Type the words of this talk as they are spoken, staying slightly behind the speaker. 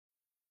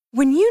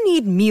When you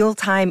need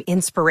mealtime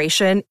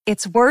inspiration,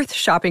 it's worth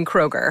shopping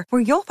Kroger,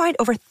 where you'll find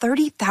over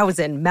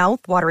 30,000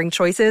 mouth-watering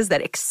choices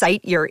that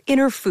excite your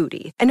inner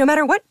foodie. And no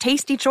matter what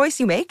tasty choice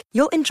you make,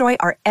 you'll enjoy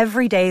our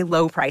everyday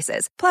low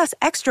prices, plus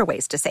extra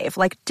ways to save,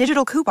 like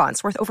digital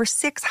coupons worth over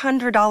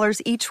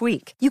 $600 each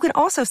week. You can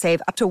also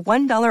save up to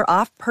 $1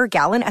 off per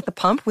gallon at the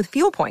pump with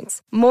fuel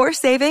points. More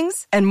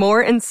savings and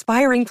more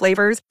inspiring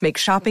flavors make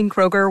shopping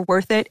Kroger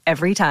worth it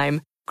every time.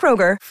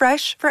 Kroger,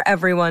 fresh for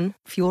everyone.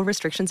 Fuel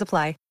restrictions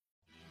apply.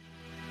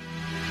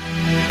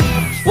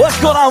 What's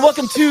going on?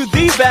 Welcome to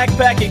the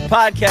Backpacking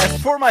Podcast.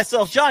 For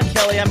myself, John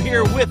Kelly, I'm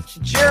here with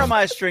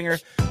Jeremiah Stringer,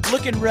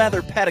 looking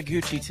rather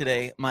Patagucci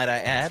today, might I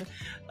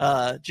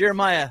add.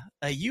 Jeremiah,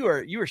 you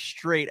are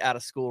straight out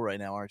of school right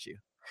now, aren't you?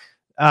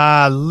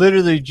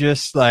 Literally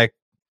just like,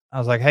 I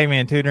was like, hey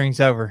man, tutoring's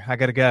over. I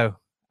got to go.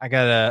 I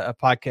got a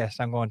podcast.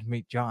 I'm going to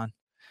meet John.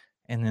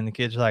 And then the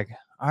kid's like,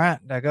 all right,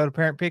 did I go to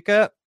parent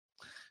pickup?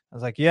 I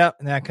was like, yep.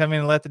 And then I come in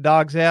and let the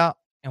dogs out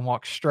and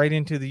walk straight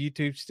into the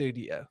YouTube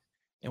studio.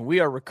 And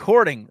we are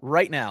recording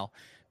right now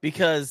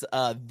because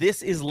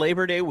this is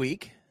Labor Day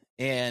week,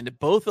 and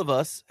both of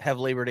us have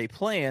Labor Day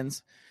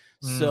plans.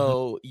 Mm-hmm.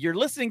 So you're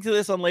listening to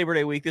this on Labor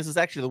Day week. This is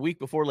actually the week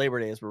before Labor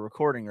Day as we're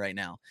recording right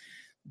now.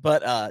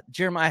 But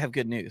Jeremiah, I have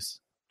good news.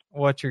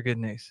 What's your good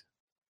news?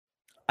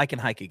 I can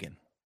hike again.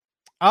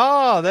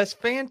 Oh, that's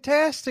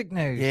fantastic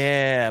news.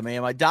 Yeah,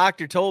 man. My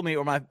doctor told me,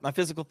 or my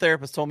physical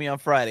therapist told me on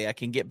Friday, I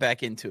can get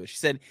back into it. She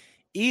said,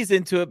 ease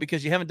into it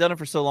because you haven't done it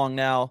for so long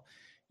now.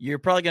 You're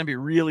probably going to be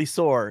really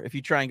sore if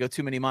you try and go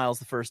too many miles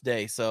the first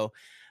day. So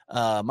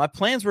my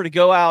plans were to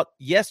go out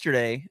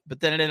yesterday,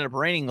 but then it ended up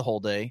raining the whole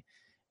day.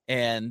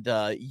 And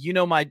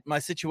my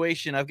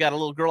situation, I've got a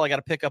little girl I got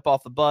to pick up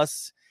off the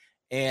bus.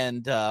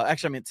 And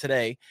actually, I meant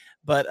today.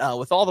 But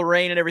with all the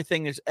rain and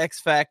everything, there's X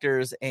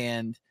factors.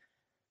 And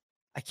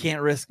I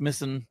can't risk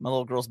missing my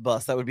little girl's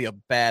bus. That would be a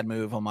bad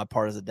move on my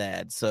part as a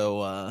dad.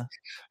 So,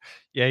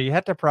 yeah, you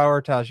have to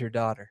prioritize your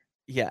daughter.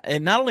 Yeah,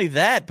 and not only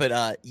that,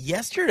 but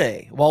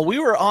yesterday, while we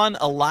were on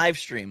a live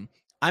stream,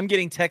 I'm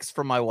getting texts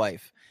from my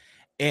wife,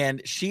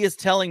 and she is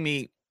telling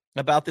me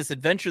about this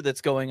adventure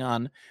that's going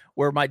on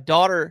where my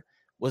daughter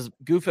was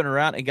goofing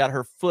around and got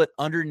her foot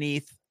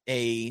underneath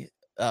a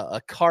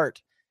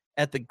cart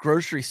at the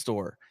grocery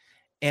store,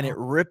 and it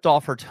ripped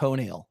off her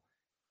toenail.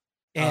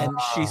 And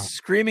she's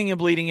screaming and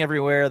bleeding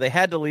everywhere. They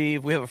had to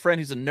leave. We have a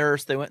friend who's a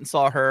nurse. They went and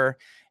saw her.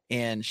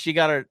 And she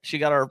got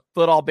her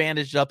foot all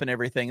bandaged up and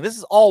everything. This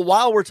is all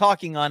while we're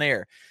talking on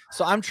air.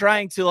 So I'm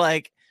trying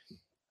to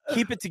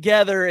keep it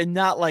together and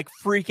not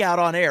freak out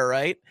on air.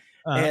 Right.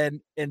 And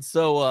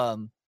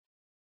so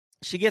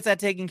she gets that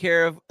taken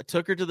care of. I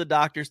took her to the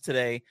doctor's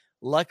today.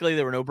 Luckily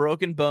there were no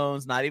broken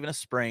bones, not even a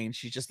sprain.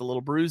 She's just a little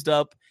bruised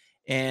up.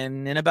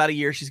 And in about a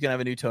year, she's going to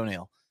have a new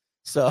toenail.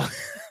 So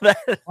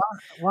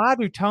why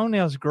do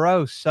toenails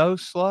grow so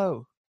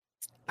slow?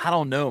 I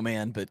don't know,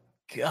 man, but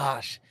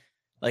gosh.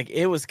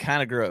 It was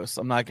kind of gross.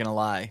 I'm not going to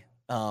lie.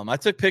 I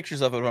took pictures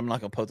of it, but I'm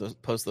not going to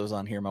post those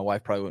on here. My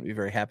wife probably wouldn't be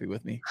very happy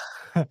with me.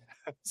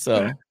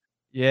 So,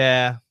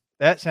 yeah,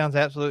 that sounds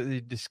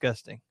absolutely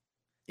disgusting.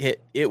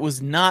 It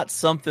was not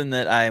something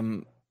that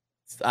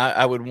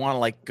I would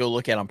want to go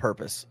look at on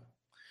purpose.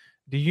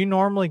 Do you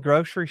normally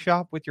grocery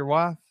shop with your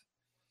wife?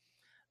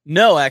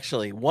 No,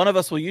 actually. One of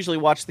us will usually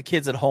watch the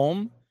kids at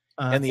home,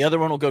 and the other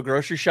one will go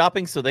grocery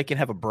shopping so they can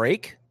have a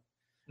break.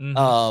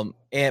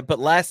 Mm-hmm. But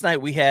last night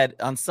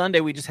on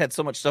Sunday, we just had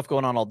so much stuff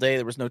going on all day.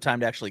 There was no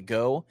time to actually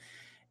go.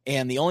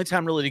 And the only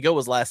time really to go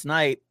was last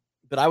night,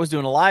 but I was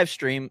doing a live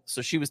stream.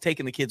 So she was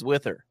taking the kids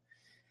with her.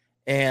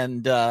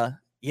 And,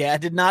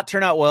 it did not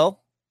turn out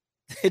well.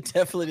 It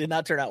definitely did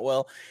not turn out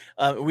well.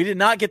 We did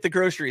not get the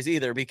groceries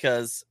either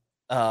because,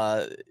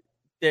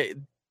 there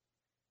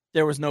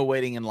was no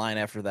waiting in line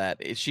after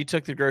that. She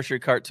took the grocery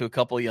cart to a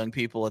couple of young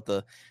people at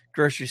the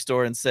grocery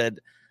store and said,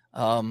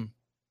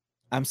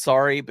 I'm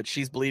sorry, but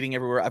she's bleeding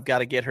everywhere. I've got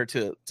to get her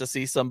to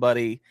see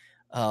somebody.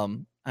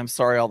 I'm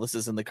sorry all this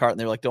is in the cart. And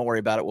they were like, don't worry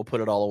about it. We'll put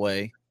it all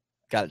away.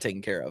 Got it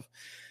taken care of.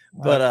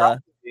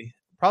 But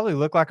probably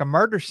looked like a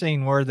murder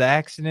scene where the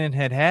accident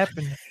had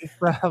happened. She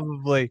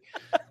probably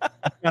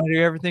trying to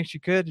do everything she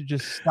could to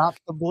just stop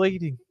the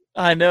bleeding.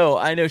 I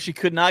know. She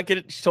could not get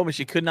it. She told me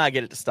she could not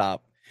get it to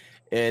stop.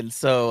 And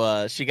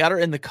so she got her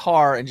in the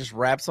car and just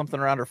wrapped something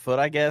around her foot,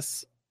 I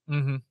guess.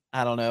 Mm-hmm.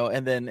 I don't know.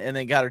 And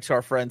then got her to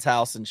our friend's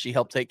house and she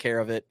helped take care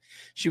of it.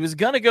 She was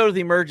going to go to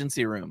the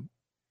emergency room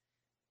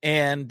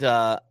and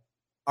our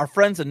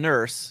friend's a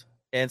nurse.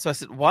 And so I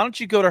said, why don't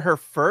you go to her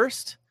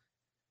first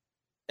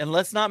and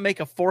let's not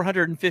make a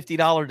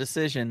 $450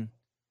 decision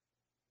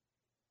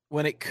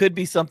when it could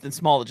be something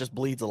small that just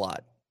bleeds a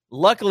lot.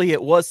 Luckily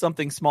it was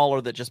something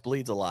smaller that just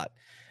bleeds a lot.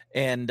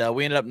 And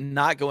we ended up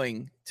not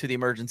going to the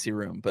emergency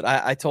room, but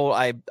I told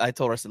her,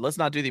 I said, let's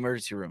not do the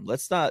emergency room.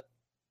 Let's not.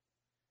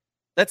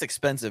 That's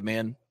expensive,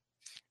 man.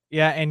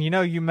 Yeah, and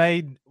you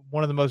made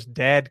one of the most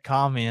dad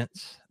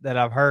comments that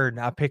I've heard.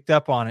 I picked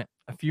up on it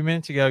a few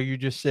minutes ago. You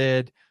just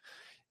said,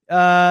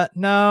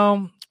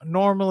 no,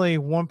 normally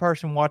one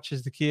person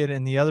watches the kid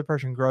and the other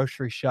person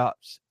grocery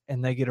shops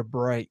and they get a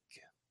break.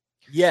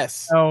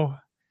 Yes. So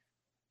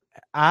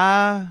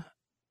I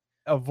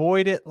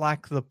avoid it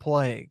like the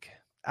plague.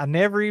 I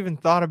never even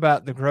thought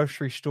about the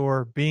grocery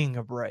store being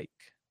a break.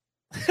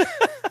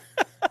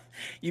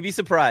 You'd be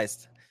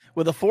surprised.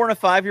 With a 4 and a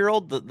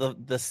 5-year-old,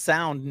 the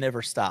sound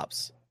never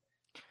stops.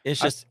 It's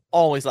just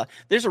always loud.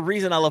 There's a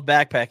reason I love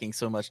backpacking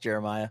so much,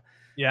 Jeremiah.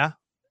 Yeah.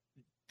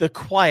 The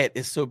quiet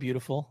is so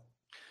beautiful.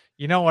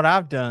 You know what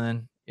I've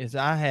done is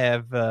I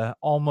have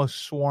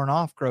almost sworn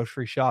off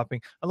grocery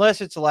shopping, unless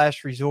it's a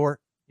last resort.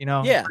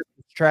 Yeah.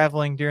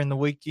 Traveling during the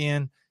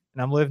weekend,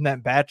 and I'm living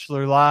that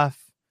bachelor life.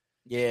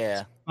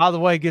 Yeah. By the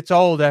way, it gets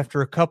old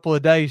after a couple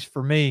of days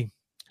for me.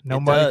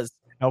 It does.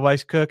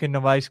 Nobody's cooking,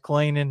 nobody's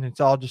cleaning. It's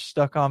all just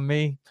stuck on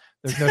me.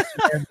 There's no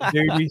sharing the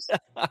duties.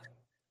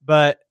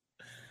 But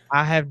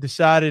I have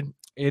decided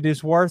it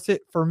is worth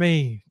it for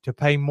me to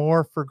pay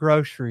more for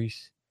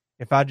groceries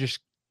if I just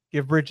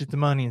give Bridget the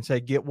money and say,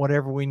 get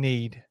whatever we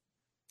need.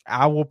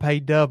 I will pay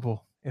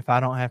double if I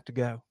don't have to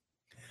go.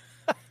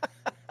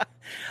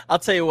 I'll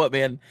tell you what,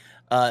 man.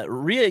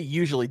 Rhea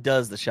usually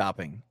does the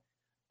shopping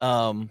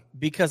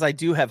because I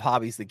do have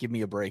hobbies that give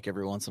me a break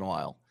every once in a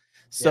while.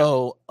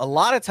 So a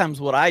lot of times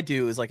what I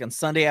do is like on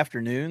Sunday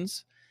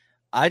afternoons,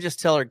 I just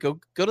tell her, go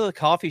to the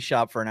coffee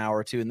shop for an hour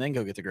or two and then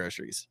go get the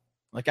groceries.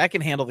 Like I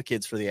can handle the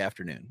kids for the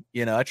afternoon.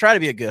 I try to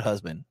be a good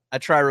husband. I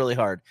try really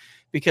hard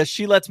because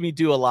she lets me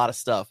do a lot of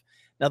stuff.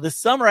 Now this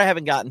summer I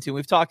haven't gotten to,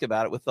 we've talked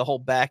about it with the whole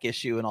back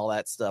issue and all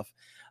that stuff.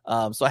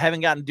 So I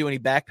haven't gotten to do any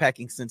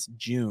backpacking since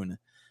June.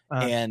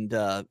 And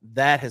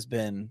that has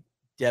been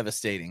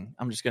devastating.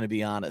 I'm just going to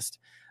be honest.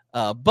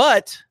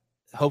 But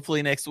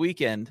hopefully next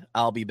weekend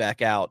I'll be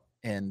back out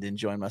and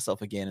enjoying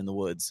myself again in the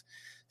woods.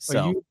 So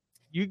well,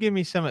 you give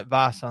me some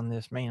advice on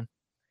this, man.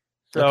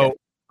 So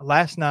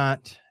last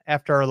night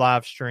after our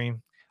live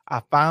stream,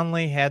 I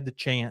finally had the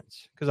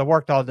chance because I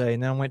worked all day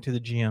and then I went to the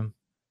gym.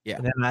 Yeah.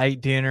 And then I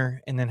ate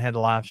dinner and then had a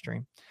live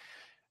stream.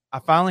 I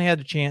finally had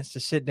the chance to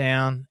sit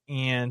down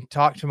and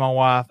talk to my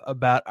wife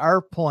about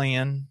our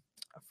plan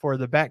for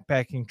the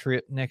backpacking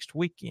trip next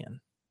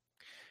weekend.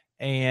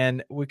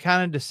 And we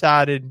kind of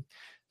decided,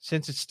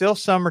 since it's still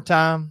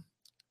summertime,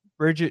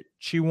 Bridget,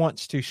 she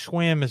wants to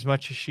swim as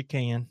much as she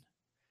can.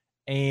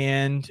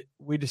 And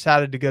we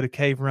decided to go to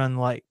Cave Run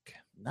Lake.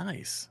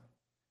 Nice.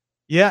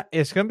 Yeah,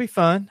 it's going to be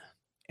fun.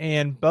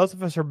 And both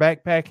of us are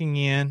backpacking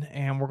in,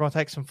 and we're going to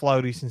take some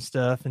floaties and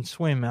stuff and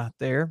swim out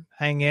there,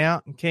 hang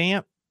out and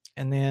camp,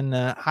 and then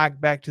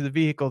hike back to the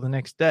vehicle the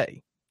next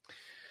day.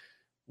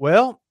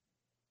 Well,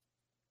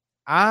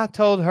 I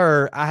told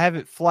her I have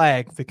it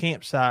flagged, the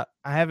campsite.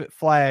 I have it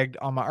flagged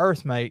on my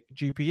Earthmate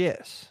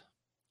GPS.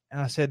 And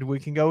I said, we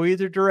can go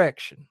either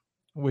direction.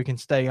 We can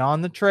stay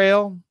on the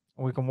trail.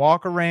 We can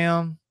walk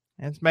around.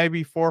 And it's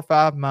maybe 4 or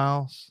 5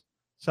 miles,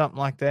 something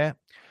like that.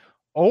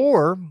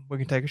 Or we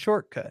can take a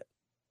shortcut.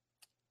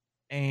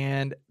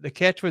 And the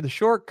catch with the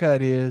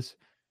shortcut is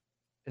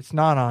it's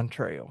not on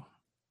trail.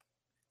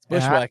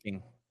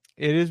 Bushwhacking.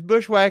 It is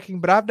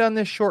bushwhacking, but I've done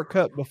this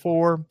shortcut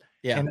before.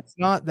 Yeah. And it's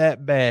not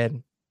that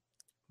bad.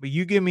 But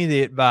you give me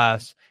the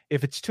advice.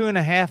 If it's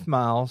 2.5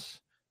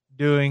 miles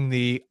doing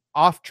the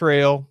off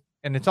trail,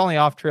 and it's only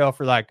off trail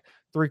for like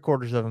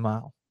 3/4 of a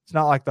mile. It's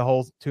not like the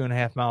whole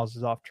 2.5 miles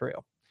is off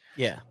trail.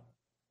 Yeah.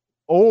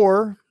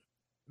 Or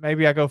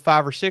maybe I go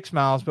 5 or 6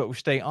 miles, but we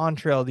stay on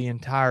trail the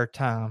entire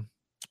time.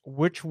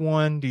 Which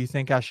one do you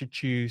think I should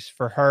choose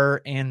for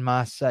her and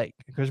my sake?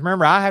 Because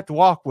remember, I have to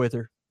walk with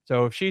her.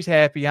 So if she's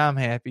happy, I'm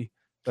happy.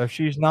 But if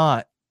she's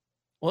not.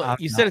 Well,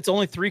 you said it's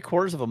only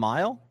 3/4 of a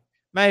mile?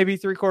 Maybe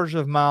 3/4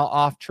 of a mile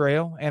off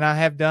trail. And I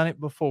have done it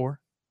before.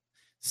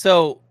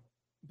 So,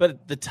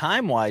 but the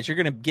time wise, you're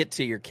going to get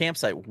to your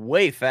campsite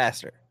way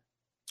faster.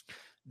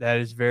 That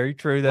is very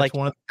true. That's like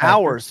one of the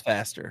hours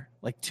faster,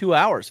 like 2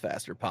 hours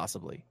faster,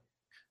 possibly.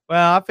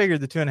 Well, I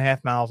figured the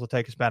 2.5 miles will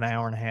take us about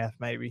 1.5 hours,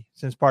 maybe,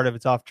 since part of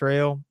it's off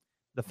trail.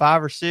 The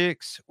 5 or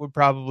 6 would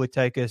probably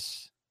take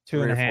us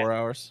 2.5 or 4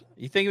 hours.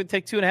 You think it would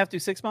take 2.5 to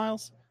 6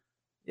 miles?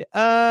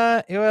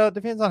 Well, it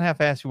depends on how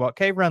fast you walk.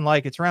 Cave Run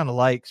Lake, it's around the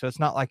lake, so it's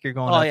not like you're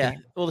going. Oh yeah,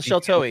 well the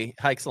Sheltoe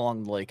hikes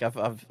along the lake.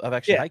 I've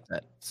actually hiked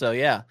that. So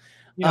yeah,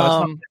 it's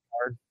not that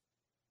hard.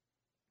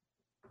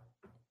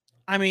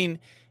 I mean,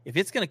 if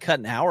it's going to cut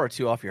an hour or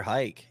two off your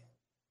hike,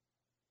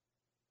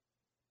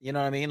 you know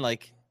what I mean?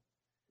 Like,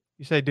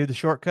 you say do the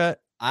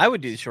shortcut? I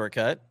would do the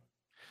shortcut.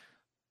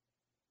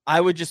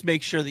 I would just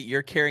make sure that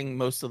you're carrying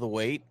most of the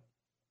weight,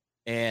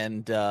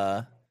 and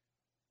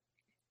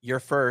you're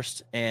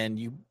first, and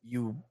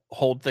you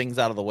hold things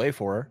out of the way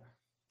for her.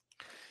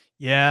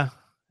 Yeah,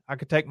 I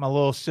could take my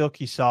little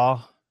silky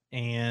saw,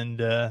 and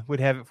we'd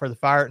have it for the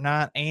fire at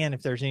night. And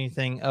if there's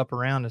anything up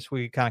around us,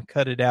 we could kind of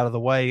cut it out of the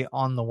way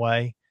on the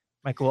way,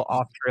 make a little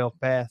off-trail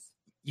path.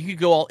 You could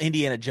go all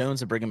Indiana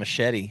Jones and bring a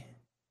machete.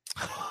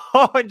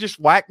 Oh, and just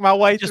whack my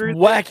way through. Just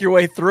whack your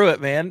way through it,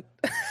 man.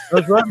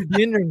 Those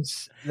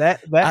rhododendrons,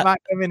 that might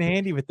come in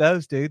handy with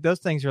those, dude. Those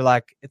things are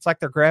like, it's like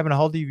they're grabbing a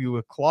hold of you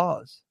with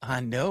claws. I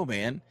know,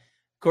 man.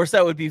 Of course,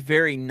 that would be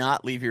very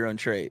not leave your own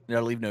trace.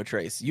 No, leave no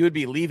trace. You would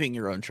be leaving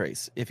your own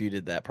trace if you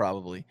did that,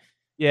 probably.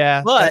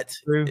 Yeah, but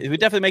it would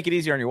definitely make it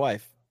easier on your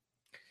wife.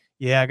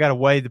 Yeah, I got to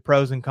weigh the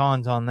pros and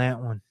cons on that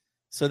one.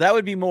 So that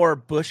would be more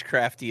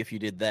bushcrafty if you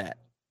did that.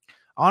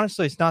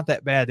 Honestly, it's not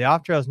that bad. The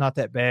off trail is not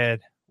that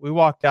bad. We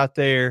walked out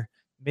there,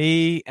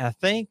 me, I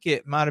think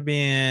it might have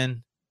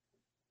been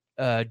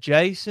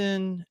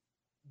Jason,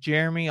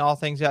 Jeremy, All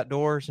Things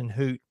Outdoors, and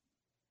Hoot.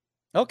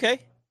 Okay.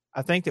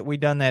 I think that we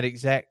done that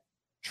exact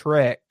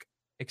trek,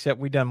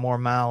 except we done more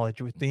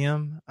mileage with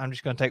them. I'm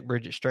just going to take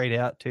Bridget straight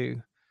out to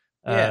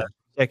Yeah.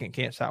 second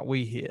campsite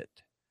we hit.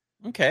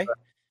 Okay.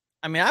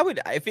 I mean, I would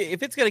if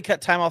it's going to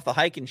cut time off the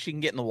hike and she can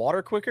get in the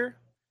water quicker,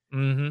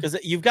 because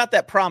you've got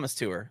that promise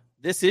to her.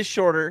 This is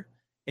shorter,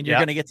 and you're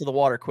going to get to the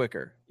water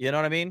quicker. You know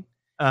what I mean?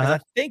 Because I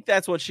think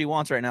that's what she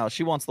wants right now.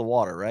 She wants the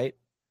water, right?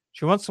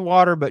 She wants the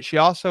water, but she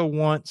also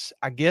wants,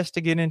 I guess,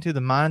 to get into the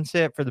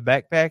mindset for the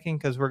backpacking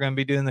because we're going to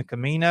be doing the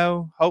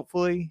Camino,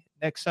 hopefully,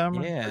 next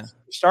summer. Yeah.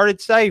 We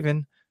started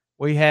saving.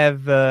 We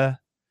have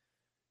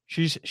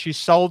she's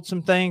sold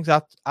some things.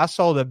 I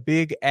sold a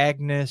big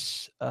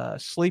Agnes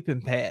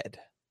sleeping pad.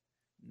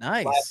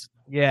 Nice.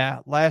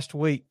 Last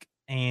week.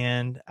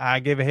 And I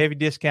gave a heavy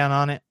discount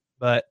on it,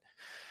 but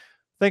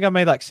I think I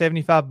made like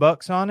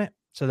 $75 on it.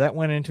 So that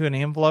went into an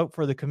envelope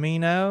for the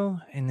Camino.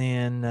 And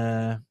then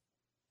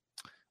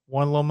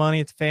won a little money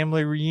at the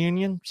family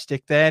reunion,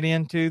 stick that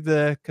into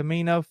the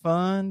Camino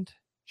fund.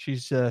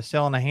 She's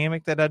selling a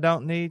hammock that I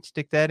don't need.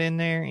 Stick that in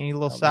there. Any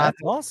little side.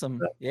 That's awesome.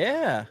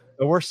 Yeah.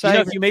 So we're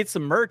saving. If you made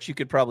some merch, you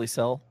could probably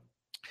sell.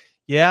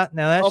 Yeah,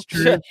 now that's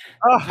true.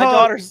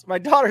 My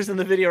daughter's in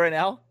the video right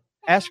now.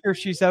 Ask her if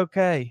she's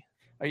okay.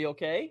 Are you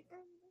okay?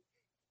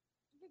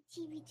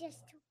 The TV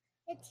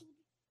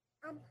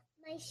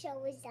my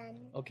show is done.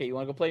 Okay, you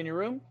want to go play in your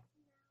room?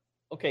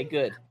 Okay,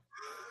 good.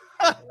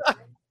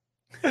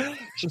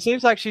 She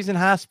seems like she's in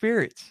high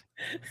spirits.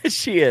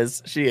 She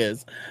is.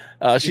 She's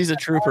a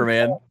trooper,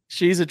 man.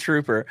 She's a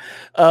trooper.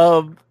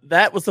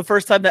 That was the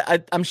first time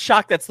that I'm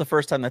shocked that's the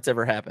first time that's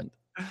ever happened.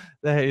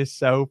 That is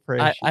so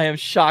precious. I am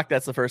shocked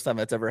that's the first time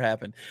that's ever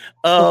happened.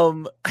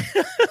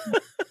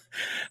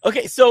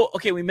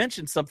 Okay, we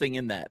mentioned something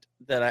in that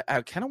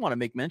I kind of want to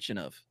make mention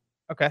of.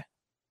 Okay.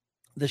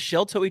 The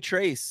Sheltoe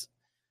Trace,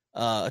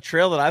 a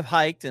trail that I've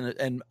hiked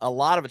and a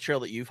lot of a trail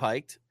that you've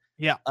hiked.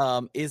 Yeah.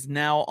 Is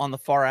now on the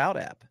Far Out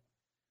app,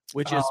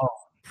 which is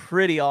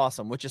pretty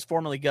awesome, which is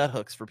formerly Gut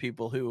Hooks for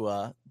people who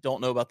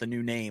don't know about the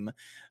new name.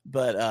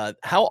 But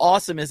how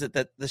awesome is it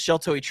that the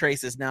Sheltoe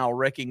Trace is now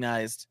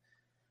recognized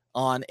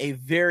on a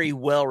very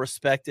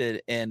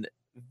well-respected and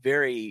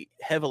very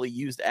heavily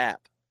used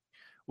app?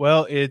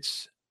 Well,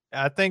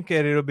 I think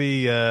that it'll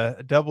be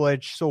a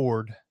double-edged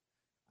sword.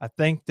 I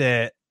think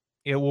that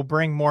it will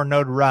bring more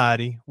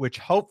notoriety, which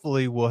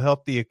hopefully will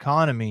help the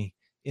economy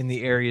in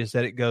the areas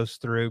that it goes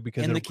through.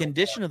 Because the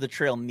condition of the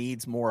trail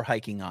needs more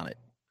hiking on it.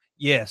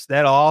 Yes,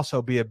 that'll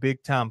also be a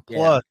big time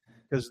plus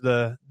because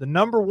the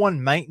number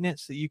one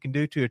maintenance that you can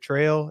do to a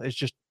trail is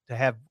just to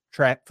have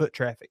foot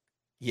traffic.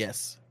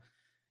 Yes.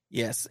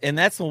 And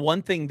that's the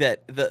one thing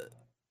that the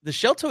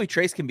Sheltoe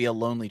Trace can be a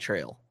lonely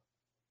trail.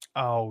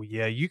 Oh,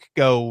 yeah. You could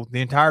go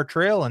the entire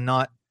trail and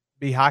not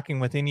be hiking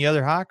with any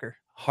other hiker.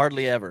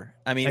 Hardly ever.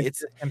 I mean,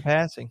 it's in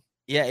passing.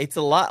 Yeah, it's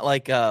a lot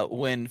like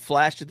when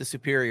Flash did the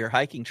Superior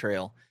hiking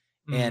trail,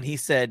 and he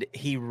said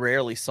he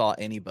rarely saw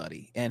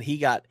anybody. And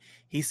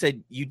he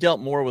said you dealt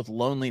more with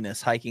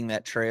loneliness hiking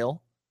that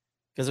trail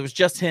because it was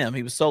just him.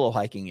 He was solo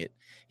hiking it.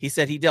 He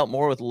said he dealt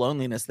more with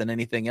loneliness than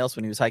anything else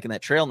when he was hiking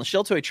that trail. And the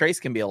Sheltoe Trace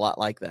can be a lot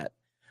like that.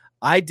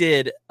 I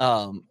did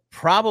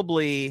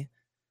probably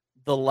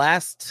the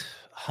last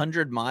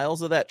 100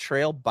 miles of that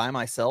trail by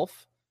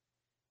myself.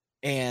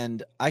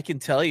 And I can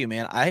tell you,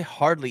 man, I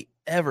hardly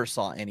ever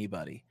saw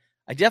anybody.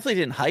 I definitely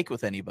didn't hike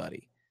with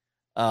anybody.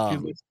 Did you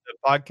listen to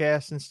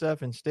podcasts and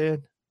stuff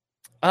instead?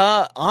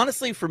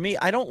 Honestly, for me,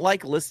 I don't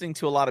like listening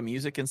to a lot of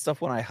music and stuff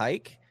when I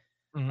hike.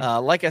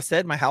 Like I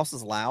said, my house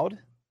is loud.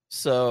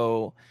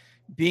 So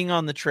being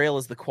on the trail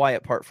is the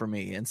quiet part for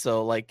me. And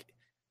so like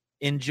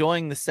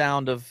enjoying the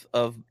sound of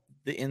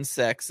the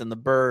insects and the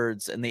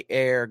birds and the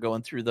air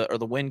going through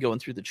the wind going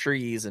through the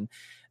trees. And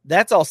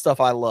that's all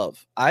stuff I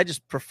love. I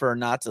just prefer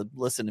not to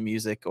listen to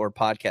music or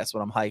podcasts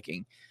when I'm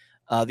hiking.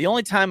 The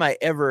only time I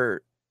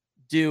ever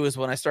do is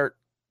when I start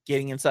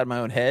getting inside my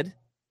own head.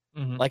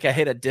 Like I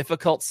hit a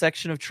difficult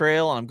section of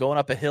trail and I'm going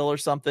up a hill or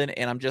something.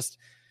 And I'm just,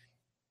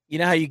 you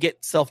know how you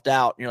get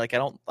self-doubt and you're like, I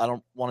don't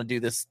want to do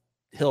this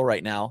hill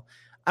right now.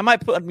 I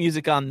might put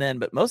music on then,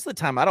 but most of the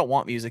time I don't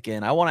want music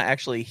in. I want to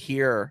actually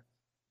hear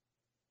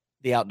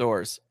the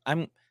outdoors.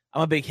 I'm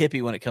a big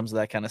hippie when it comes to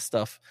that kind of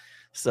stuff.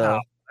 So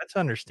that's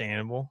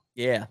understandable.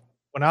 Yeah.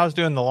 When I was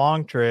doing the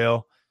long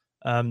trail,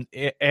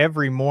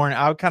 every morning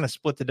I would kind of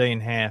split the day in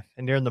half,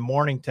 and during the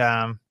morning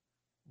time,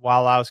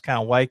 while I was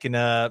kind of waking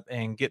up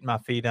and getting my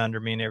feet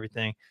under me and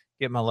everything,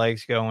 get my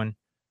legs going,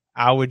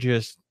 I would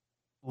just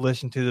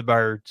listen to the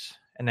birds,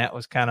 and that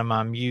was kind of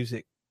my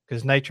music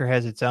because nature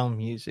has its own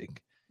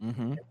music.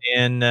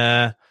 And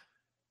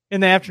in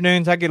the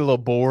afternoons, I get a little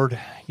bored.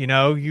 You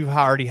know, you've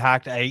already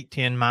hiked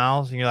 8-10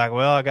 miles, and you're like,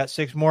 well, I got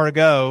 6 more to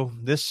go.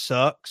 This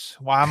sucks.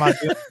 Why am I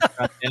doing this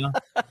right now?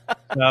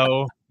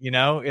 So, you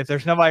know, if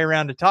there's nobody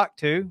around to talk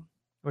to,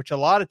 which a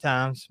lot of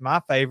times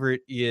my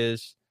favorite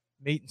is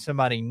meeting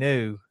somebody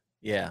new.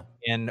 Yeah.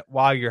 And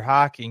while you're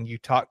hiking, you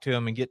talk to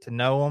them and get to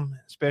know them,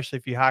 especially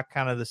if you hike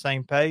kind of the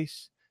same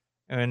pace.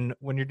 And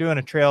when you're doing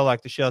a trail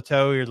like the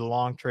Sheltoe or the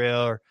long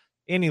trail or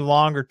any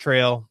longer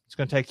trail, it's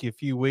going to take you a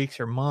few weeks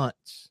or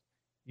months.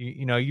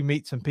 You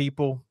meet some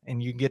people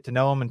and you get to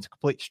know them, and it's a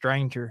complete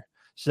stranger.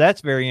 So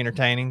that's very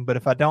entertaining. But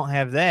if I don't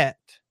have that,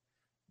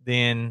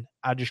 then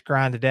I just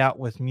grind it out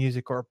with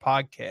music or a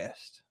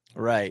podcast.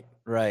 Right.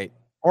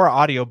 Or an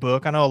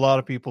audiobook. I know a lot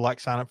of people like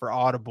sign up for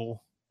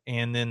Audible,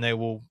 and then they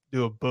will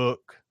do a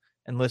book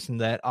and listen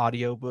to that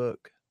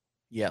audiobook.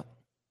 Yeah.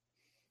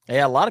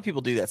 Yeah, a lot of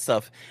people do that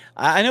stuff.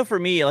 I know for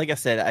me, like I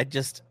said,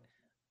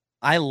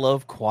 I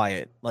love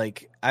quiet.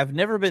 Like, I've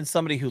never been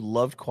somebody who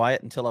loved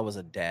quiet until I was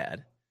a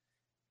dad.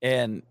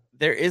 And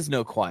there is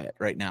no quiet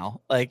right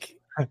now. Like,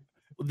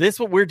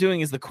 what we're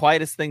doing is the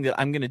quietest thing that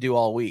I'm going to do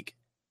all week.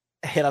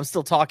 And I'm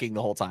still talking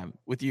the whole time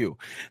with you.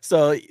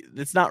 So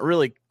it's not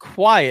really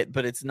quiet,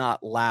 but it's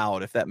not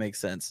loud, if that makes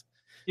sense.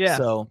 Yeah.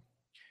 So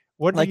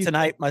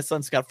tonight, my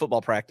son's got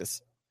football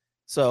practice.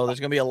 So there's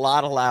going to be a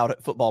lot of loud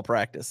at football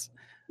practice.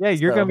 Yeah,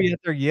 you're going to be out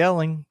there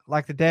yelling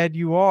like the dad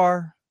you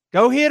are.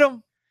 Go hit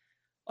him.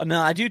 Oh,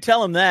 no, I do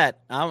tell him that.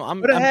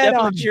 I'm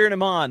definitely cheering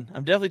him on.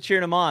 I'm definitely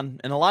cheering him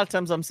on. And a lot of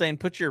times I'm saying,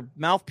 put your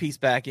mouthpiece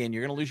back in.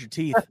 You're going to lose your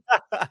teeth.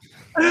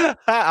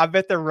 I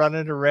bet they're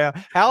running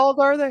around. How old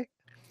are they?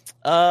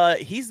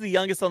 He's the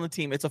youngest on the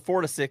team. It's a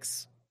 4 to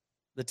 6.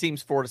 The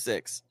team's 4 to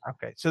 6.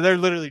 Okay, so they're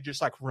literally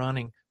just like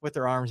running with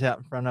their arms out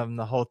in front of them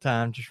the whole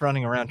time, just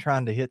running around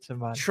trying to hit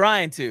somebody.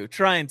 Trying to.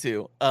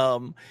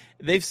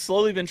 They've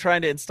slowly been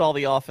trying to install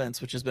the offense,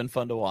 which has been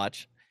fun to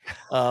watch.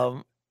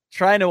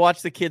 Trying to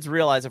watch the kids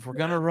realize if we're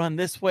going to run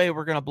this way,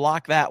 we're going to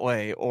block that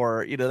way,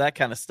 or that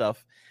kind of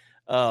stuff.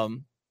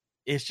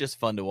 It's just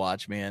fun to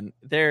watch, man.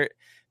 They're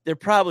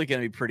probably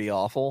going to be pretty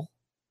awful,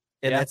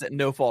 and that's at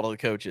no fault of the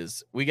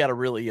coaches. We got a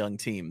really young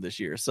team this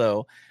year,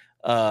 so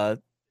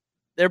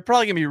they're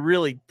probably going to be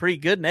really pretty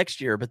good next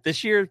year. But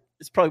this year,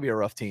 it's probably be a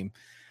rough team,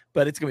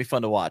 but it's going to be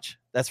fun to watch.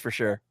 That's for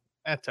sure.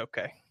 That's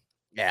okay.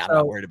 Yeah, I'm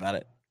not worried about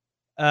it.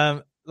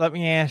 Let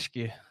me ask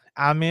you.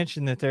 I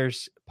mentioned that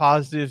there's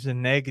positives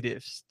and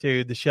negatives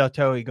to the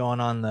Sheltoe going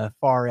on the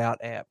Far Out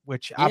app,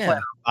 which I plan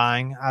on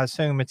buying. I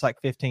assume it's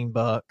like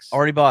 $15.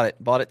 Already bought it.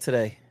 Bought it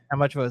today. How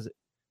much was it?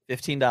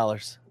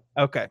 $15.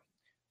 Okay.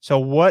 So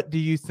what do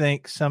you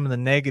think some of the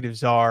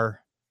negatives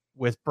are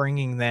with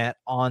bringing that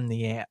on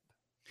the app?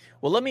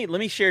 Well, let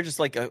me share just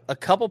like a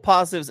couple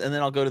positives, and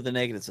then I'll go to the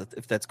negatives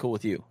if that's cool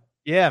with you.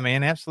 Yeah,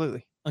 man,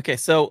 absolutely. Okay,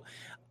 so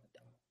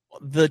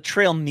the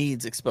trail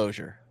needs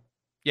exposure.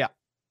 Yeah.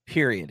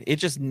 Period. It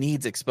just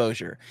needs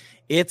exposure.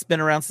 It's been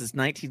around since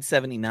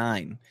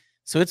 1979.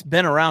 So it's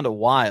been around a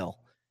while.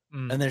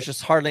 And there's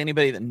just hardly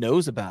anybody that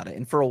knows about it.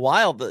 And for a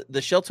while, the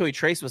Sheltoe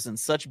Trace was in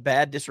such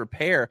bad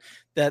disrepair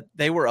that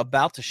they were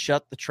about to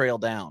shut the trail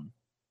down.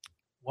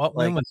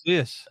 When was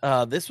this?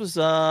 This was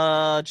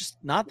just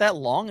not that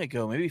long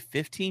ago, maybe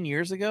 15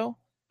 years ago,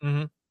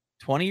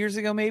 20 years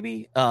ago,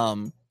 maybe.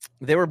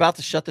 They were about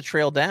to shut the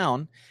trail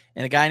down,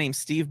 and a guy named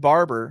Steve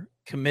Barber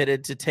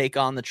committed to take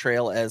on the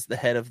trail as the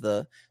head of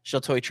the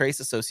Sheltoe Trace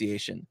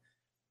Association.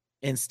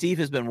 And Steve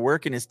has been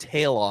working his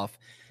tail off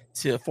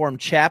to form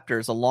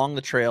chapters along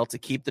the trail to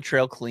keep the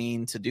trail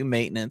clean, to do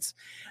maintenance.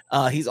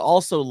 He's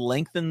also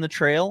lengthened the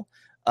trail.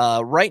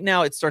 Right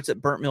now it starts at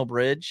Burnt Mill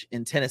Bridge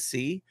in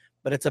Tennessee,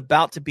 but it's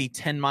about to be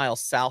 10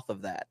 miles south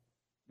of that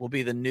will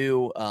be the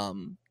new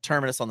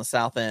terminus on the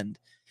south end.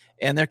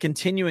 And they're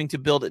continuing to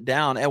build it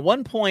down. At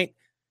one point,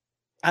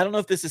 I don't know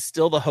if this is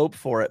still the hope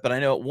for it, but I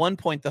know at one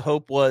point the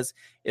hope was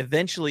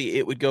eventually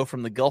it would go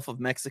from the Gulf of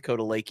Mexico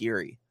to Lake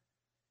Erie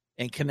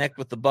and connect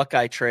with the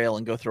Buckeye Trail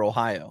and go through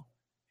Ohio.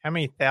 How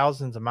many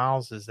thousands of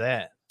miles is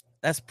that?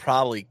 That's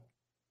probably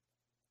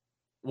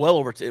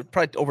over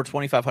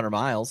 2,500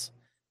 miles,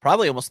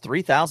 probably almost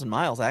 3,000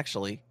 miles,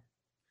 actually.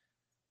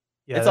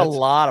 Yeah, it's a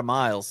lot of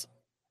miles.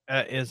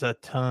 That is a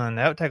ton.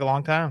 That would take a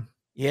long time.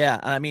 Yeah.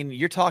 I mean,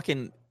 you're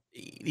talking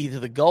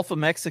either the Gulf of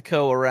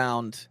Mexico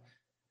around,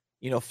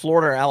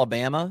 Florida or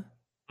Alabama,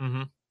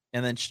 and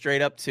then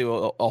straight up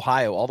to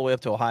Ohio, all the way up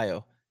to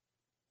Ohio.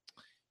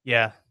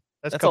 Yeah.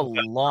 That's a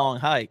long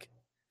hike.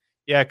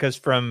 Yeah, because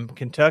from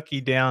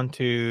Kentucky down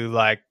to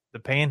like the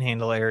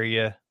Panhandle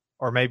area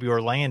or maybe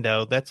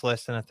Orlando, that's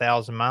less than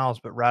 1,000 miles,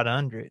 but right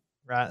under it,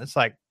 right? It's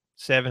like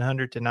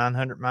 700 to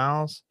 900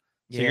 miles.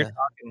 So you're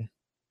talking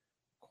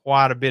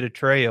quite a bit of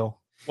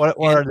trail.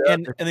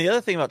 And the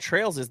other thing about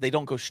trails is they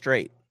don't go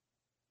straight.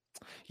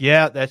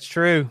 Yeah, that's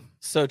true.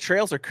 So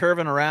trails are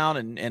curving around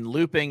and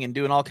looping and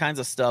doing all kinds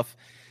of stuff.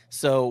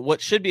 So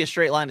what should be a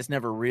straight line is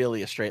never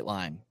really a straight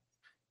line.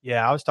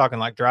 Yeah, I was talking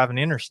like driving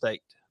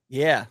interstate.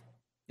 Yeah.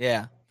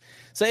 Yeah.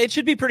 So it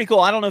should be pretty cool.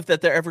 I don't know if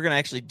they're ever going to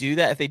actually do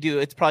that. If they do,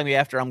 it's probably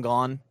after I'm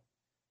gone.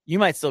 You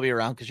might still be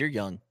around because you're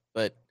young,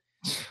 but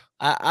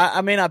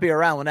I may not be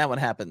around when that one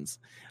happens.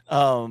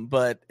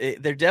 But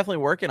they're definitely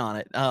working on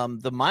it.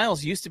 The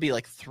miles used to be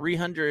like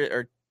 300,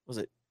 or was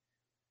it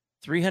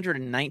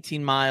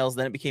 319 miles?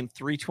 Then it became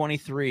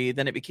 323.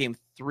 Then it became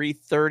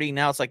 330.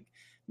 Now it's like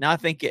Now I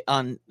think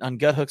on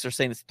Gut Hooks are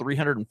saying it's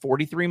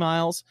 343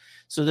 miles.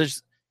 So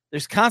there's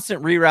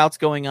constant reroutes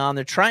going on.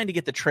 They're trying to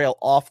get the trail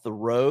off the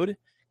road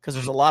because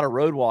there's a lot of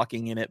road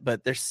walking in it,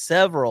 but there's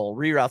several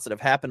reroutes that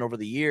have happened over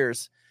the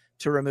years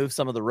to remove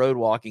some of the road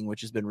walking,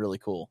 which has been really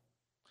cool.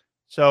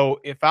 So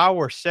if I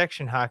were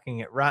section hiking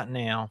it right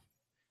now,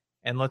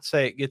 and let's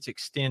say it gets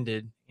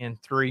extended in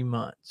 3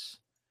 months,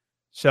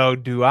 so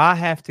do I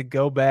have to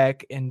go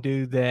back and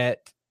do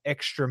that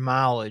extra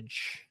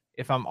mileage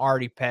if I'm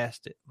already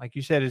past it? Like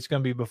you said, it's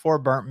going to be before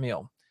Burnt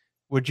Mill.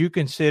 Would you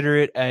consider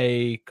it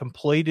a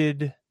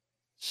completed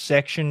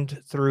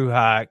sectioned through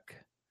hike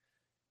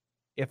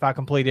if I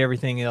complete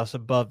everything else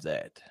above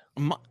that?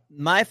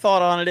 My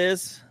thought on it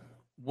is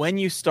when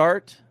you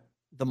start,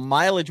 the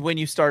mileage when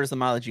you start is the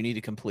mileage you need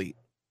to complete.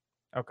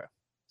 Okay.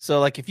 So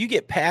like if you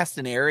get past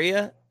an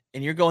area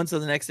and you're going to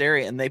the next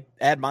area and they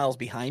add miles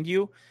behind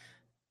you,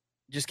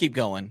 just keep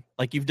going.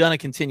 Like you've done a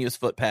continuous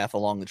footpath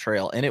along the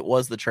trail and it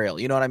was the trail.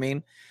 You know what I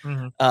mean?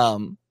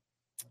 Mm-hmm.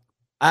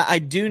 I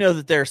do know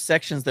that there are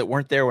sections that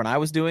weren't there when I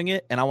was doing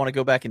it, and I want to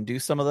go back and do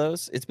some of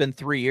those. It's been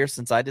 3 years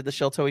since I did the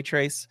Sheltoe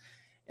Trace,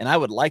 and I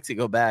would like to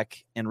go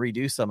back and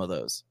redo some of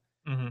those.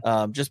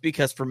 Mm-hmm. Just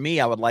because for me,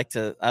 I'd like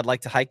to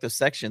hike those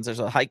sections. There's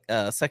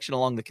a section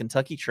along the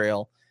Kentucky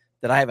Trail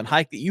that I haven't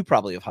hiked that you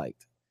probably have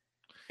hiked,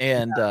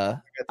 and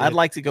I'd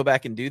like to go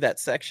back and do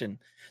that section.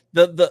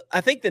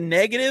 I think the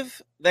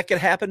negative that could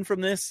happen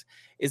from this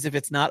is if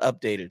it's not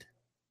updated.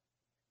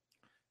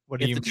 What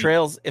do you mean?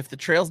 If the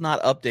trail's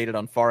not updated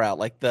on Far Out,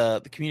 like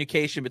the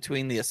communication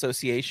between the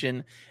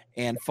association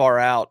and Far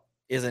Out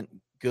isn't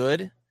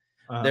good,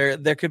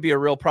 there could be a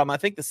real problem. I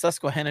think the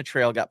Susquehanna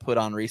Trail got put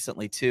on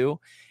recently too,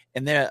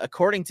 and there,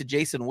 according to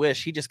Jason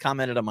Wish, he just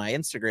commented on my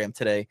Instagram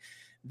today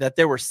that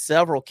there were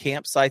several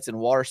campsites and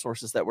water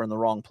sources that were in the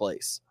wrong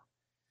place.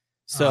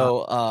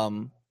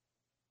 So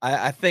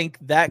I think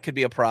that could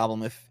be a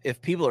problem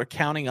if people are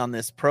counting on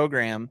this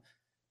program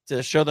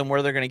to show them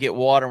where they're going to get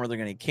water and where they're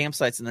going to get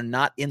campsites and they're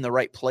not in the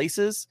right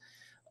places.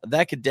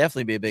 That could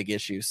definitely be a big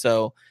issue.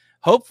 So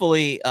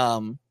hopefully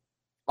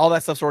all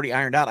that stuff's already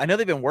ironed out. I know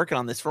they've been working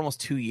on this for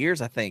almost 2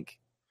 years, I think,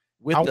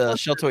 with the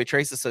Sheltoe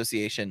Trace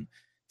Association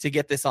to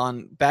get this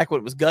on back when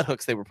it was Gut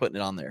Hooks. They were putting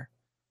it on there.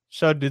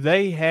 So do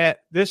they have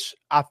this?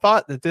 I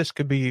thought that this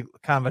could be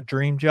kind of a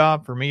dream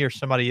job for me or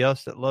somebody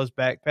else that loves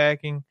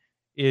backpacking,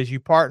 is you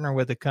partner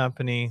with a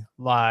company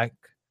like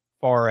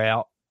Far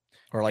Out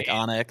or like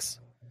Onyx.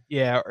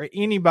 Yeah, or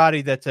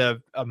anybody that's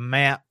a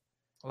map,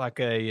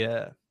 like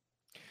an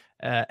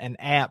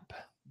app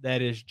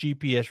that is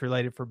GPS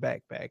related for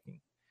backpacking.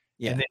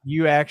 Yeah. And then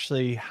you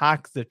actually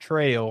hike the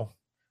trail.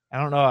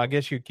 I don't know, I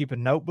guess you'd keep a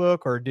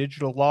notebook or a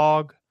digital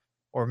log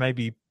or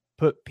maybe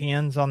put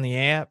pins on the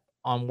app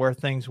on where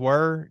things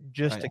were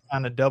just to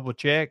kind of double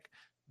check.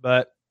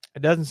 But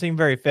it doesn't seem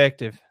very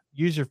effective.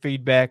 User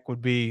feedback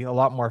would be a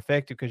lot more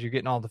effective because you're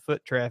getting all the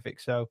foot traffic.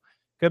 So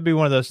it could be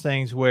one of those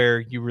things where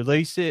you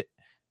release it,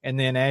 and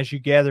then as you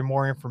gather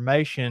more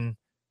information,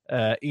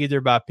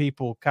 either by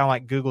people kind of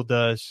like Google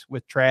does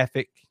with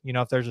traffic,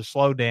 if there's a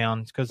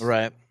slowdown, because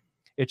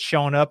it's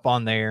showing up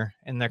on there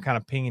and they're kind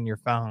of pinging your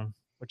phone,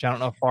 which I don't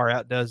know if Far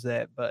Out does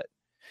that, but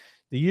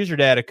the user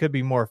data could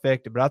be more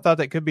effective. But I thought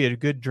that could be a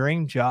good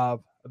dream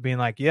job of being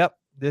like, yep,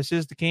 this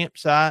is the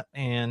campsite,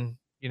 and,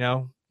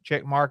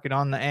 check mark it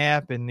on the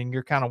app, and then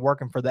you're kind of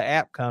working for the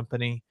app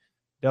company,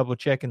 double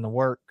checking the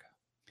work.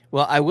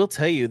 Well, I will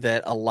tell you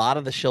that a lot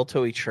of the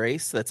Sheltoe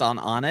Trace that's on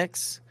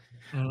Onyx,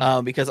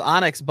 because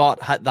Onyx bought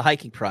the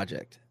hiking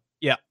project.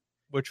 Yeah,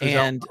 which was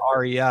on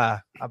REI,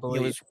 I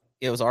believe.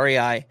 It was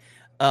REI.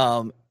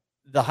 The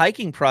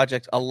hiking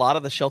project, a lot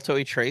of the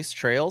Sheltoe Trace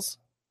trails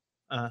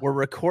were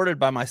recorded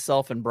by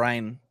myself and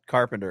Brian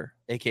Carpenter,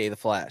 a.k.a. The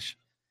Flash.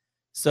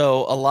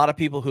 So a lot of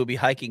people who will be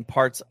hiking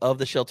parts of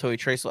the Sheltoe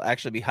Trace will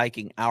actually be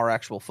hiking our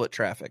actual foot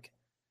traffic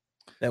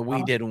that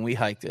we did when we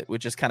hiked it,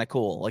 which is kind of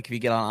cool. Like if you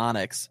get on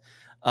Onyx,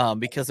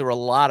 because there were a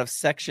lot of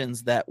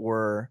sections that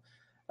were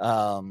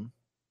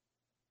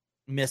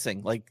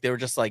missing. Like they were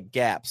just like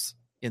gaps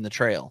in the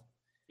trail.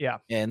 Yeah.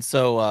 And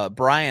so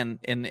Brian,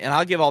 and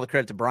I'll give all the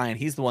credit to Brian.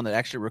 He's the one that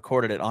actually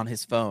recorded it on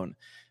his phone.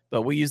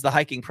 But we used the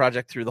hiking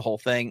project through the whole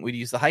thing. We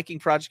used the hiking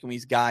project and we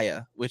used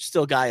Gaia, which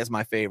still Gaia is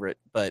my favorite.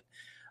 But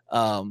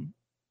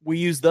we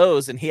used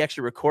those, and he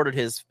actually recorded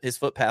his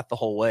footpath the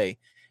whole way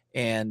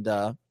and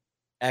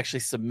actually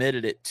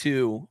submitted it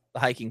to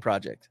the hiking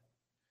project.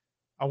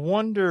 I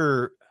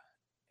wonder.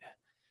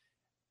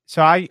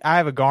 So I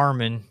have a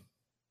Garmin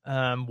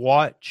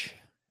watch,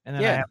 and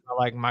then I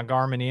have my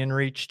Garmin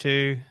InReach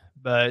too.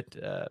 But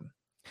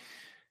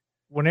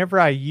whenever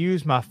I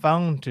use my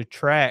phone to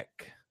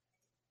track,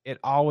 it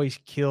always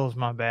kills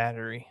my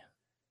battery.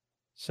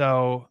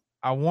 So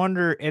I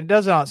wonder, it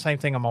does the same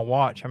thing on my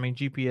watch. I mean,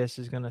 GPS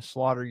is going to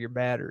slaughter your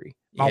battery.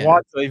 My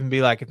watch will even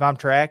be like, if I'm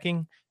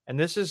tracking, and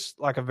this is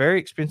like a very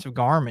expensive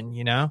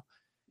Garmin,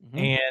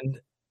 and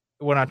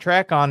when I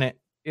track on it,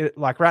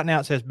 like right now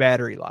it says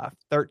battery life,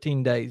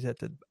 13 days at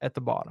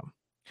the bottom.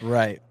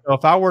 Right. So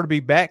if I were to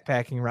be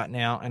backpacking right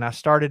now and I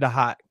started a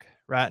hike,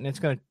 right, and it's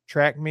going to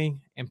track me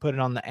and put it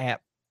on the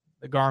app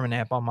the Garmin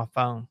app on my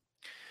phone.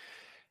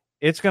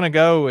 It's going to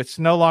go. It's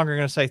no longer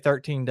going to say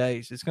 13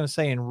 days. It's going to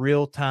say in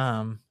real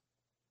time,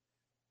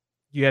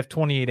 you have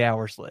 28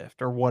 hours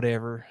left or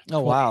whatever. Oh,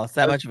 wow. It's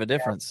that much of a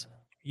difference.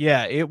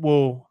 Yeah, it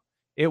will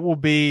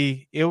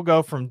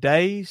go from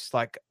days,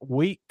 like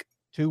week,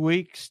 2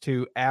 weeks,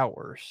 to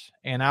hours.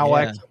 And I'll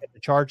actually have to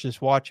charge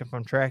this watch if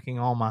I'm tracking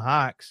all my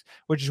hikes,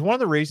 which is one of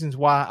the reasons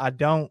why I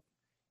don't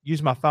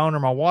use my phone or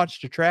my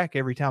watch to track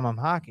every time I'm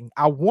hiking.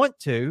 I want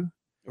to.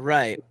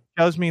 Right. It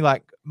shows me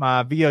like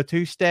my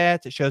VO2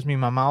 stats. It shows me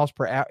my miles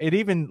per hour. It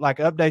even like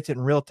updates it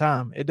in real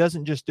time. It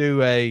doesn't just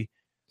do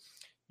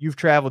you've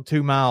traveled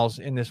 2 miles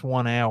in this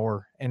 1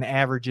 hour and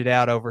average it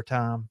out over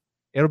time.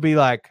 It'll be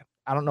like,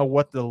 I don't know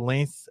what the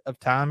length of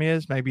time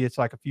is. Maybe it's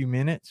like a few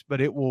minutes,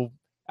 but it will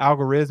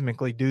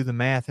algorithmically do the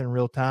math in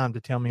real time to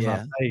tell me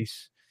my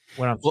pace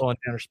when I'm slowing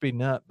down or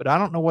speeding up. But I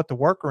don't know what the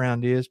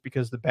workaround is,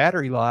 because the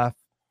battery life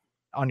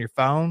on your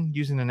phone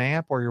using an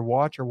app or your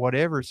watch or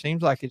whatever, it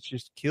seems like it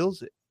just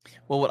kills it.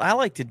 Well, what I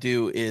like to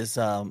do is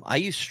I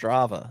use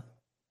Strava.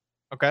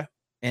 Okay.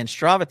 And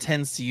Strava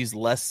tends to use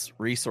less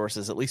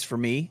resources, at least for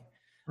me.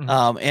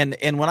 Mm-hmm.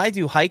 And when I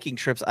do hiking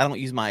trips, I don't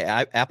use my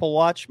Apple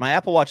Watch. My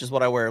Apple Watch is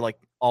what I wear like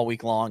all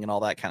week long and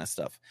all that kind of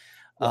stuff.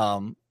 Yeah.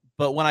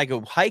 But when I go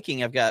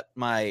hiking, I've got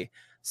my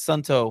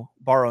Sunto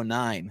Baro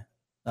 9,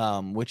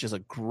 which is a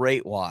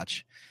great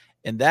watch.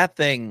 And that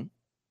thing,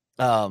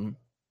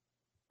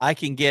 I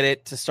can get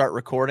it to start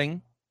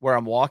recording where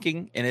I'm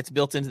walking, and it's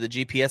built into the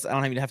GPS. I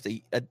don't even have to,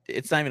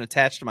 it's not even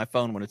attached to my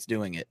phone when it's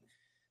doing it.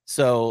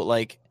 So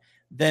like,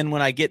 then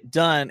when I get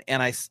done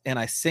and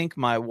I sync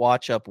my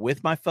watch up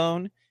with my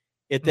phone,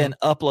 it then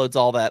uploads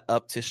all that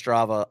up to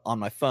Strava on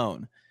my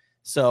phone.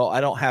 So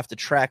I don't have to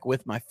track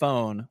with my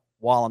phone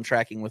while I'm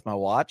tracking with my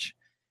watch.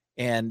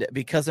 And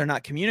because they're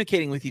not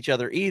communicating with each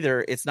other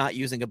either, it's not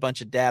using a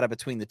bunch of data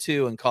between the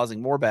two and causing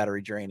more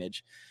battery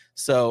drainage.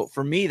 So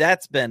for me,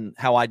 that's been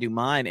how I do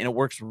mine, and it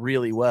works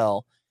really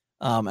well.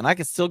 And I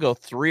can still go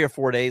 3 or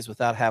 4 days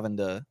without having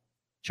to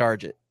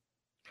charge it.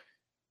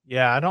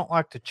 Yeah, I don't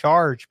like to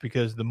charge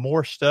because the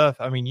more stuff,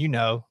 I mean,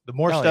 the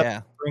more stuff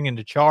you bring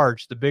into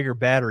charge, the bigger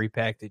battery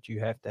pack that you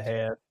have to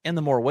have. And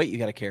the more weight you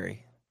got to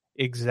carry.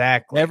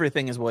 Exactly.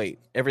 Everything is weight.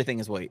 Everything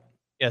is weight.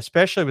 Yeah,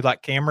 especially with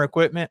like camera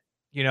equipment.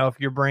 If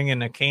you're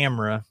bringing a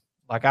camera,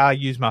 like I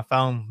use my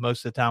phone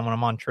most of the time when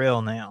I'm on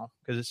trail now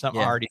because it's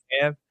something I already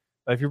have.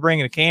 But if you're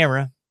bringing a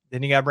camera,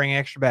 then you got to bring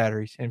extra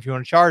batteries. And if you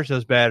want to charge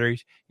those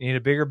batteries, you need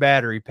a bigger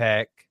battery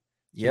pack.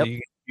 So you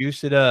can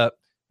juice it up.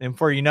 Then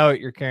before you know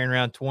it, you're carrying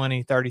around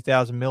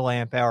 30,000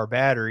 milliamp hour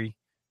battery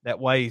that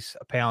weighs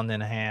 1.5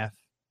 pounds.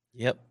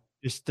 Yep.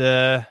 Just,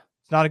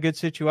 it's not a good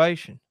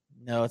situation.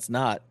 No, it's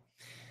not.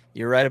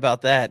 You're right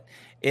about that.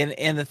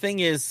 And the thing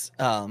is,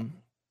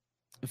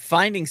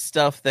 finding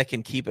stuff that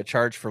can keep a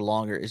charge for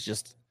longer is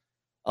just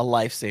a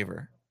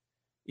lifesaver.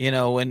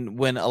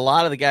 When a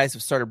lot of the guys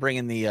have started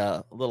bringing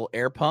the little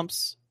air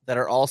pumps that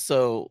are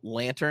also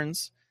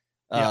lanterns,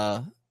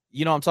 I'm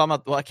talking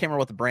about. Well, I can't remember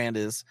what the brand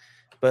is,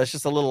 but it's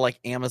just a little like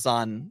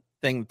Amazon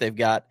thing that they've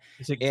got.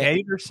 Is it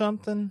Gate or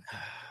something?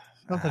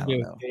 Nothing to do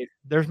with Gate.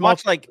 There's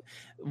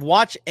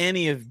watch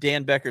any of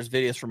Dan Becker's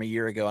videos from a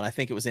year ago, and I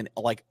think it was in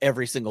like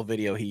every single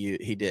video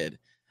he did,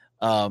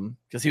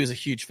 because he was a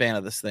huge fan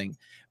of this thing.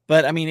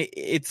 But I mean,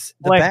 it's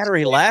the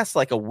battery lasts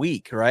like a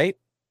week, right?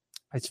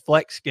 It's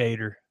Flex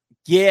Gator.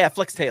 Yeah,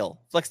 Flextail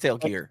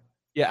gear.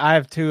 Yeah, I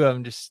have 2 of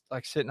them just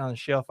like sitting on the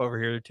shelf over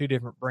here. They're 2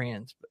 different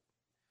brands, but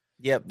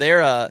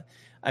they're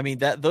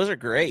those are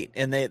great,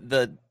 and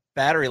the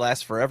battery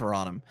lasts forever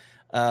on them.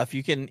 If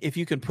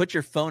you can put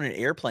your phone in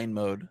airplane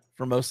mode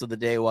for most of the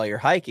day while you're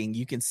hiking,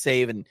 you can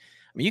save. And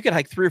you can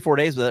hike 3 or 4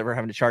 days without ever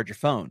having to charge your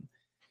phone.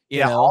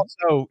 You know?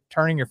 Also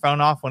turning your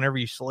phone off whenever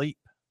you sleep,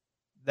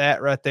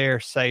 that right there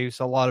saves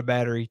a lot of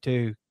battery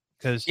too.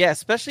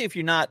 Especially if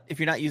you're not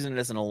using it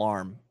as an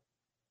alarm.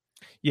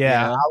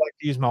 Yeah, I like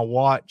to use my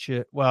watch.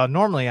 Well,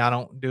 normally I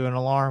don't do an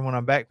alarm when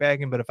I'm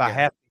backpacking, but if I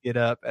have to get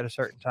up at a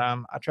certain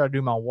time, I try to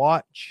do my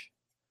watch.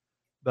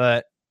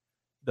 But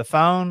the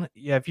phone,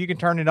 if you can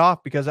turn it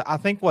off, because I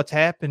think what's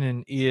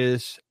happening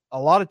is a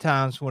lot of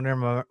times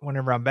whenever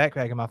I'm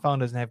backpacking, my phone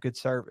doesn't have good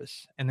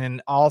service. And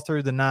then all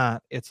through the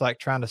night, it's like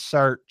trying to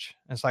search.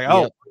 It's like,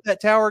 where'd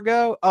that tower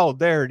go? Oh,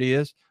 there it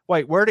is.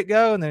 Wait, where'd it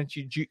go? And then it's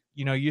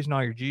using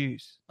all your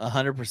juice.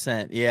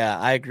 100%. Yeah,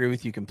 I agree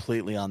with you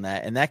completely on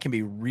that. And that can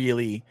be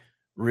really,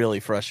 really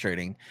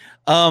frustrating.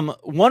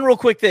 One real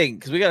quick thing,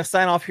 because we got to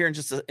sign off here in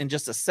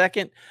just a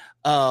second.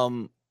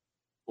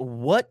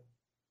 What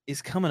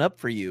is coming up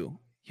for you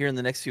here in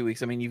the next few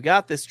weeks? I mean, you've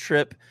got this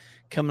trip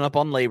coming up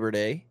on Labor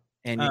Day,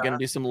 and you're going to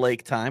do some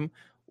lake time.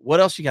 What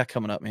else you got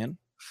coming up, man?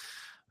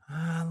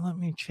 Let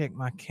me check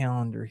my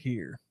calendar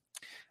here.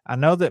 I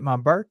know that my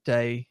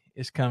birthday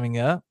is coming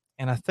up,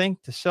 and I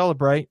think to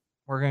celebrate,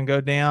 we're going to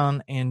go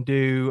down and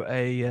do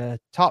a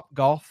Top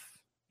Golf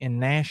in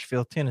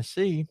Nashville,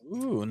 Tennessee.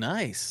 Ooh,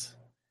 nice.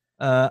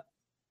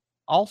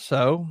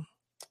 Also,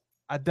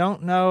 I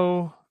don't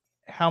know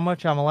how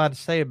much I'm allowed to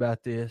say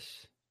about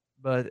this,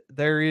 but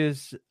there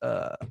is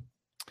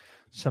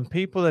some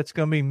people that's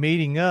going to be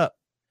meeting up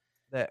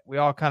that we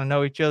all kind of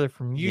know each other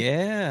from you.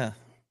 Yeah.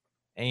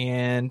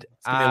 And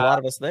It's going to be a lot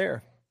of us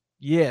there.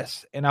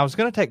 Yes, and I was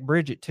going to take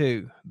Bridget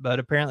too, but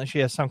apparently she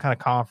has some kind of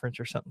conference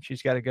or something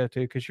she's got to go to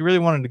because she really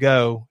wanted to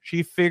go.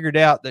 She figured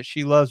out that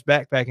she loves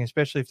backpacking,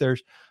 especially if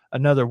there's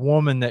another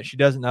woman that she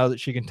doesn't know that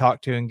she can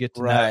talk to and get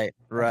to know.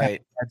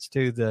 Right. Adds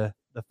to the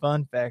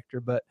fun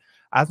factor. But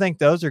I think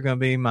those are going to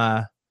be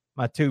my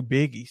two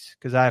biggies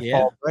because I have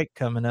fall break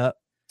coming up.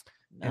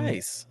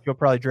 Nice. She'll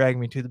probably drag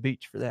me to the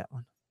beach for that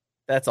one.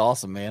 That's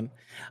awesome, man.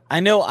 I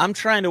know I'm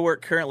trying to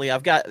work currently.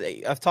 I've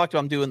talked about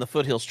I'm doing the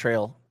Foothills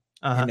Trail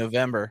in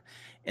November.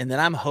 And then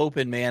I'm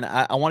hoping, man,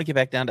 I want to get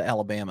back down to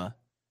Alabama.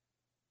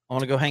 I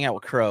want to go hang out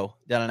with Crow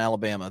down in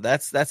Alabama.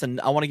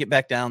 I want to get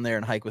back down there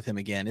and hike with him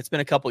again. It's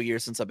been a couple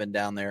years since I've been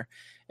down there.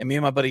 And me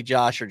and my buddy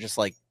Josh are just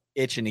like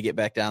itching to get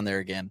back down there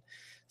again.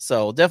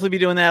 So definitely be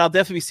doing that. I'll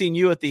definitely be seeing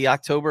you at the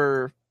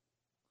October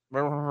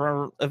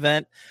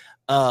event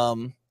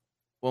when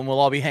we'll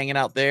all be hanging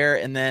out there.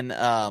 And then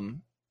I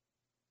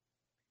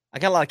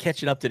got a lot of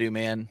catching up to do,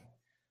 man.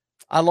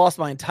 I lost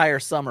my entire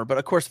summer, but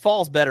of course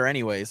fall's better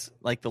anyways.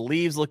 Like the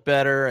leaves look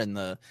better and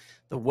the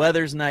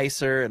weather's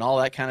nicer and all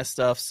that kind of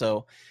stuff.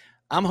 So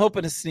I'm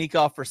hoping to sneak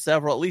off for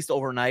several, at least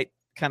overnight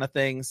kind of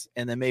things.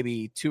 And then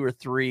maybe 2 or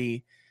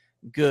 3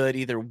 good,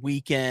 either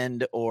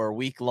weekend or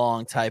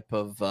week-long type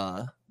of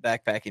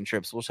backpacking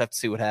trips. We'll just have to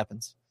see what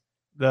happens.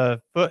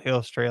 The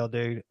Foothills Trail,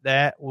 dude,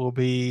 that will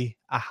be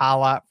a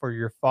highlight for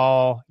your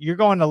fall. You're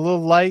going a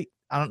little late.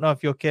 I don't know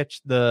if you'll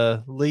catch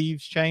the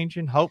leaves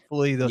changing.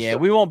 Hopefully,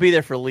 we won't be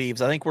there for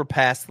leaves. I think we're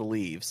past the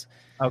leaves.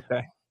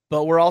 Okay.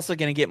 But we're also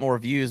going to get more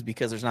views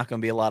because there's not going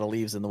to be a lot of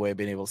leaves in the way of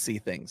being able to see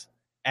things.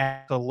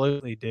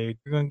 Absolutely, dude.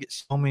 You're going to get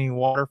so many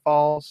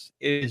waterfalls.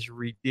 It is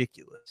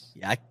ridiculous.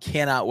 Yeah, I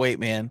cannot wait,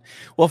 man.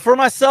 Well, for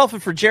myself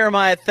and for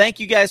Jeremiah, thank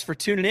you guys for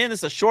tuning in.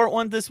 It's a short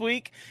one this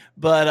week,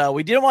 but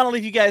we didn't want to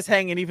leave you guys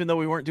hanging even though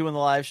we weren't doing the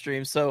live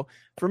stream. So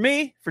for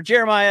me, for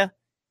Jeremiah,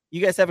 you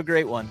guys have a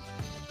great one.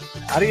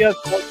 Adios.